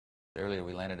Earlier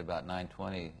we landed about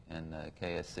 9:20 in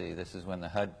KSC. This is when the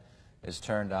HUD is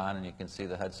turned on, and you can see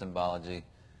the HUD symbology.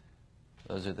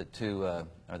 Those are the two,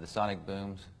 are the sonic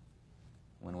booms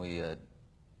when we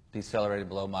decelerated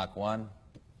below Mach 1.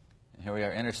 And here we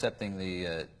are intercepting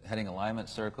the heading alignment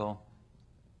circle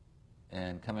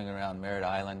and coming around Merritt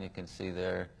Island. You can see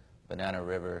there Banana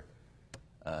River.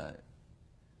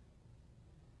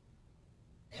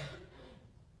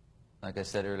 Like I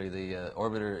said earlier, the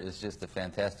orbiter is just a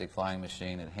fantastic flying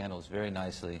machine. It handles very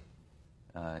nicely,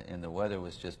 and the weather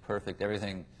was just perfect.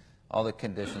 Everything, all the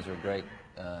conditions were great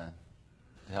to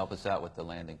help us out with the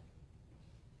landing.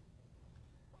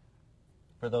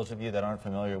 For those of you that aren't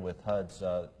familiar with HUDs,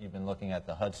 you've been looking at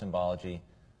the HUD symbology.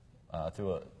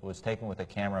 It was taken with a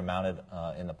camera mounted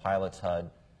in the pilot's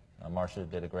HUD. Marcia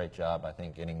did a great job, I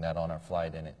think, getting that on our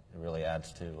flight, and it really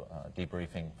adds to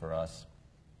debriefing for us.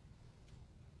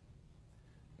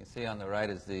 You can see on the right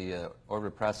is the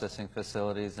orbit processing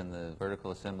facilities and the vertical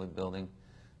assembly building.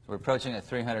 So we're approaching at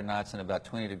 300 knots and about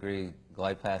 20-degree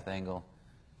glide path angle.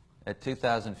 At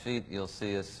 2,000 feet, you'll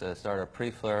see us start our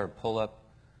pre-flare pull-up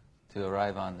to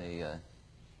arrive on the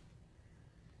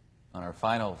on our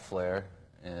final flare,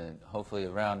 and hopefully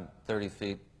around 30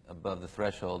 feet above the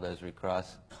threshold as we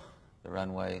cross the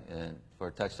runway for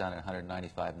a touchdown at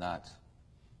 195 knots.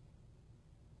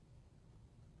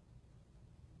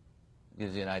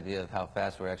 Gives you an idea of how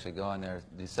fast we're actually going there.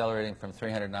 Decelerating from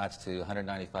 300 knots to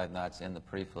 195 knots in the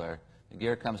pre-flare. The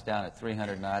gear comes down at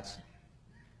 300 knots.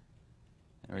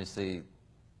 And we see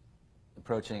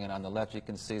approaching, and on the left you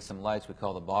can see some lights we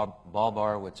call the ball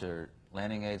bar, which are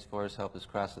landing aids for us, help us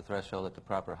cross the threshold at the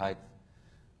proper height.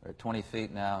 We're at 20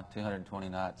 feet now, 220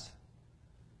 knots.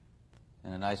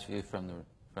 And a nice view from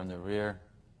the rear.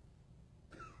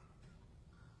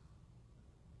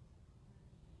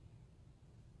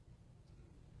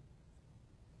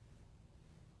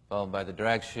 Followed by the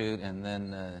drag chute, and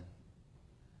then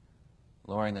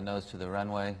lowering the nose to the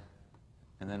runway.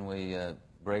 And then we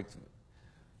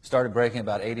started braking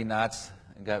about 80 knots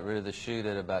and got rid of the chute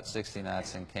at about 60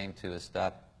 knots and came to a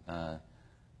stop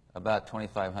about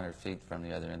 2,500 feet from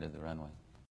the other end of the runway.